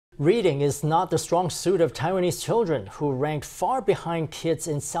Reading is not the strong suit of Taiwanese children, who ranked far behind kids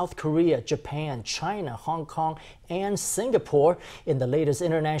in South Korea, Japan, China, Hong Kong, and Singapore in the latest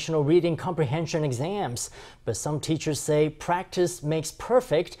international reading comprehension exams. But some teachers say practice makes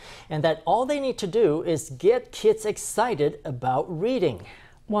perfect and that all they need to do is get kids excited about reading.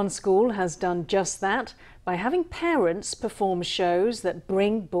 One school has done just that by having parents perform shows that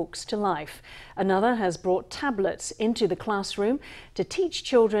bring books to life. Another has brought tablets into the classroom to teach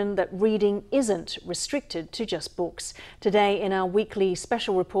children that reading isn't restricted to just books. Today, in our weekly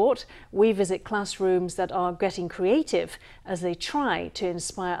special report, we visit classrooms that are getting creative as they try to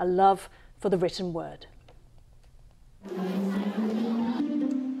inspire a love for the written word.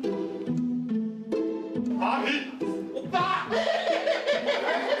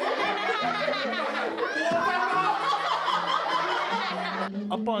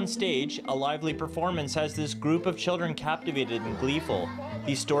 Up on stage, a lively performance has this group of children captivated and gleeful.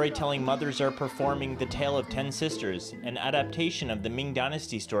 These storytelling mothers are performing The Tale of 10 Sisters, an adaptation of the Ming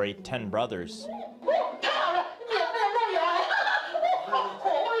Dynasty story 10 Brothers.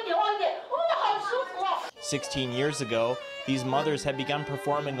 16 years ago, these mothers had begun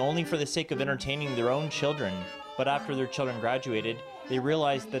performing only for the sake of entertaining their own children. But after their children graduated, they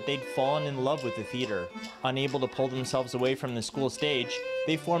realized that they'd fallen in love with the theater. Unable to pull themselves away from the school stage,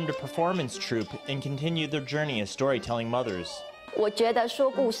 they formed a performance troupe and continued their journey as storytelling mothers. I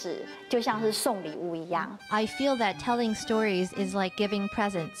feel that telling stories is like giving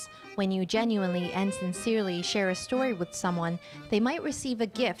presents. When you genuinely and sincerely share a story with someone, they might receive a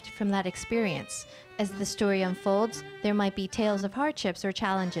gift from that experience. As the story unfolds, there might be tales of hardships or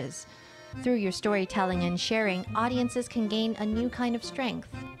challenges. Through your storytelling and sharing, audiences can gain a new kind of strength.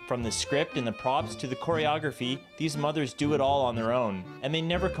 From the script and the props to the choreography, these mothers do it all on their own, and they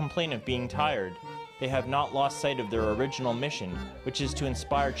never complain of being tired. They have not lost sight of their original mission, which is to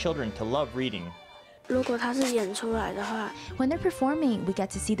inspire children to love reading. When they're performing, we get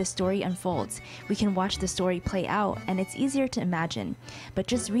to see the story unfolds. We can watch the story play out, and it's easier to imagine. But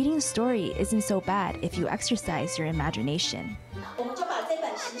just reading the story isn't so bad if you exercise your imagination.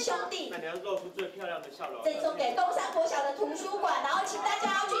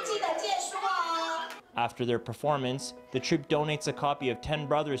 After their performance, the troupe donates a copy of 10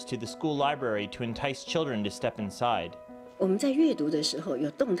 Brothers to the school library to entice children to step inside. When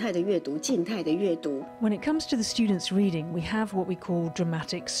it comes to the students' reading, we have what we call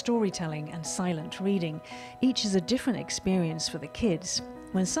dramatic storytelling and silent reading. Each is a different experience for the kids.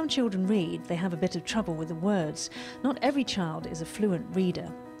 When some children read, they have a bit of trouble with the words. Not every child is a fluent reader.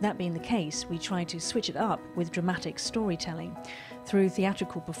 That being the case, we try to switch it up with dramatic storytelling. Through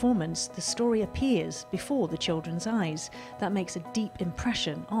theatrical performance, the story appears before the children's eyes. That makes a deep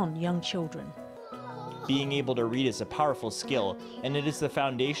impression on young children. Being able to read is a powerful skill, and it is the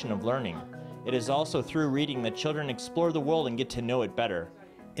foundation of learning. It is also through reading that children explore the world and get to know it better.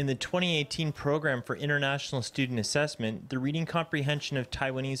 In the 2018 Program for International Student Assessment, the reading comprehension of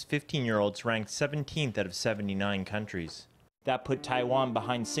Taiwanese 15-year-olds ranked 17th out of 79 countries. That put Taiwan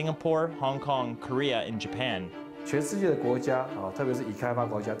behind Singapore, Hong Kong, Korea, and Japan.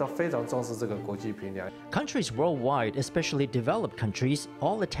 Countries worldwide, especially developed countries,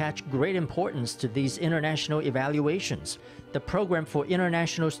 all attach great importance to these international evaluations. The Program for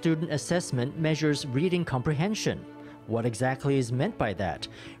International Student Assessment measures reading comprehension. What exactly is meant by that?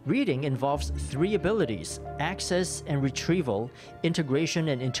 Reading involves 3 abilities: access and retrieval, integration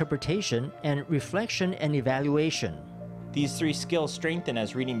and interpretation, and reflection and evaluation. These 3 skills strengthen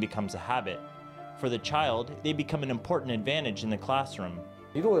as reading becomes a habit. For the child, they become an important advantage in the classroom.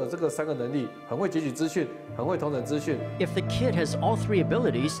 If the kid has all 3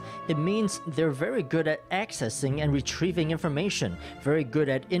 abilities, it means they're very good at accessing and retrieving information, very good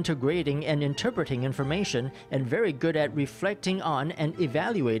at integrating and interpreting information, and very good at reflecting on and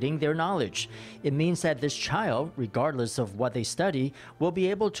evaluating their knowledge. It means that this child, regardless of what they study, will be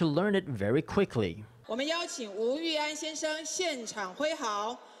able to learn it very quickly. 我们邀请吴玉安先生现场挥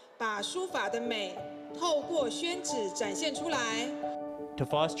毫，把书法的美透过宣纸展现出来。 To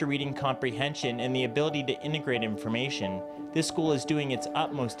foster reading comprehension and the ability to integrate information, this school is doing its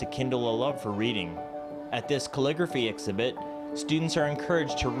utmost to kindle a love for reading. At this calligraphy exhibit, students are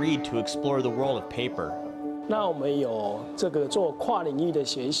encouraged to read to explore the world of paper. 那我们有这个做跨领域的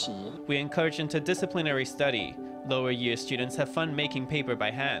学习。 We encourage interdisciplinary study. Lower year students have fun making paper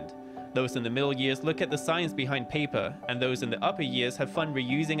by hand. Those in the middle years look at the science behind paper, and those in the upper years have fun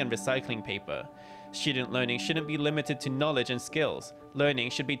reusing and recycling paper. Student learning shouldn't be limited to knowledge and skills. Learning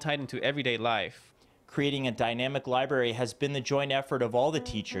should be tied into everyday life. Creating a dynamic library has been the joint effort of all the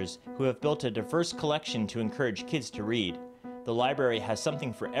teachers who have built a diverse collection to encourage kids to read. The library has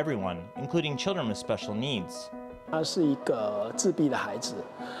something for everyone, including children with special needs. 他是一个自闭的孩子，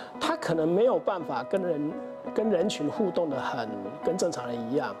他可能没有办法跟人群互动的跟正常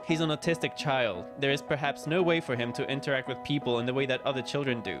人一样。 He's an autistic child. There is perhaps no way for him to interact with people in the way that other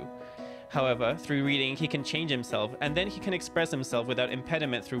children do. However, through reading, he can change himself, and then he can express himself without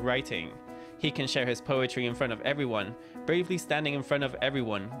impediment through writing. He can share his poetry in front of everyone, bravely standing in front of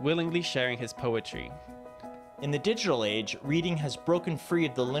everyone, willingly sharing his poetry. In the digital age, reading has broken free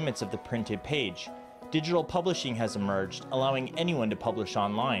of the limits of the printed page. Digital publishing has emerged, allowing anyone to publish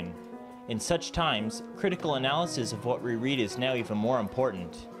online. In such times, critical analysis of what we read is now even more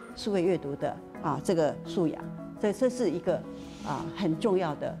important. 数位阅读的这个素养，这是一个很重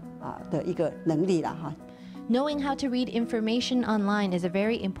要的一个能力啦哈。 Knowing how to read information online is a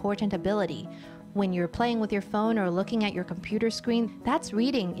very important ability. When you're playing with your phone or looking at your computer screen, that's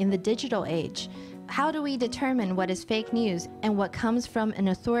reading in the digital age. How do we determine what is fake news and what comes from an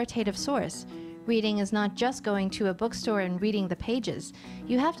authoritative source? Reading is not just going to a bookstore and reading the pages.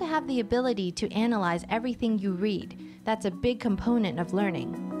 You have to have the ability to analyze everything you read. That's a big component of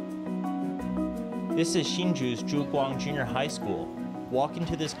learning. This is Hsinchu's Zhuguang Junior High School. Walk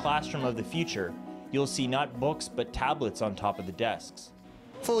into this classroom of the future. You'll see not books, but tablets on top of the desks.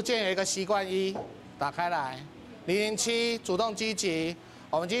 附件有一个习惯一，打开来。007主动积极，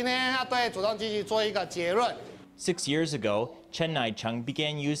我们今天要对主动积极做一个结论。 6 years ago, Chen Naicheng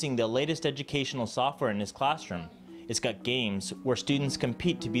began using the latest educational software in his classroom. It's got games where students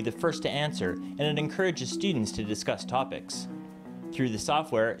compete to be the first to answer, and it encourages students to discuss topics. Through the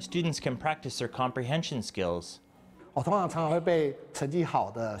software, students can practice their comprehension skills. 我通常会被成绩好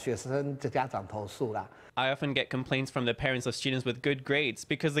的学生的家长投诉啦。 I often get complaints from the parents of students with good grades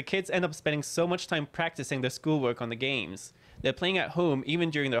because the kids end up spending so much time practicing their schoolwork on the games. They're playing at home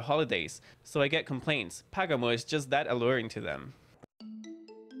even during their holidays, so I get complaints. Pagamo is just that alluring to them.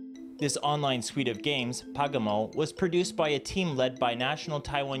 This online suite of games, Pagamo, was produced by a team led by National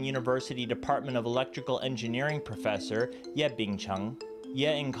Taiwan University Department of Electrical Engineering professor Ye Bingcheng. Ye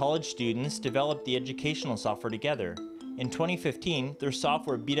and college students developed the educational software together. In 2015, their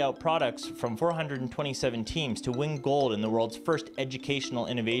software beat out products from 427 teams to win gold in the world's first Educational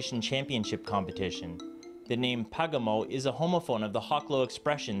Innovation Championship competition. The name Pagamo is a homophone of the Hoklo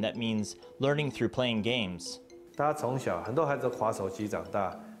expression that means learning through playing games. 大家从小很多孩子滑手机长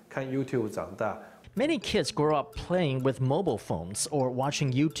大，看 YouTube 长大。 Many kids grow up playing with mobile phones or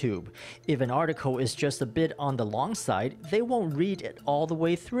watching YouTube. If an article is just a bit on the long side, they won't read it all the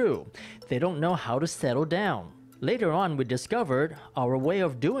way through. They don't know how to settle down. Later on, we discovered our way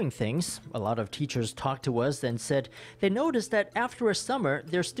of doing things. A lot of teachers talked to us and said they noticed that after a summer,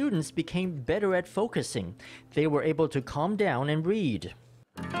 their students became better at focusing. They were able to calm down and read.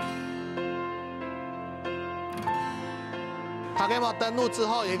 Pagamo 登录之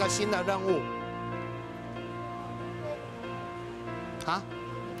后有一个新的任务。 啊！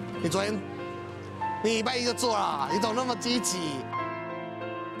你昨天，你礼拜一就做了，你怎么那么积极？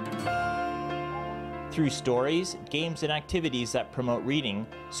 Through stories, games, and activities that promote reading,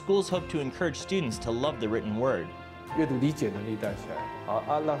 schools hope to encourage students to love the written word. 阅读理解能力带起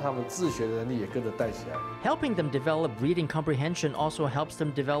来，让他们自学的能力也跟着带起来。 Helping them develop reading comprehension also helps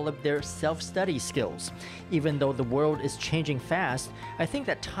them develop their self-study skills. Even though the world is changing fast, I think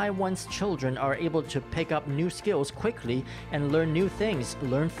that Taiwan's children are able to pick up new skills quickly and learn new things,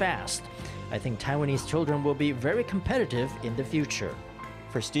 learn fast. I think Taiwanese children will be very competitive in the future.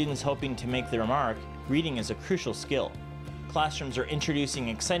 For students hoping to make their mark, reading is a crucial skill. Classrooms are introducing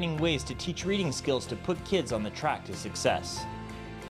exciting ways to teach reading skills to put kids on the track to success.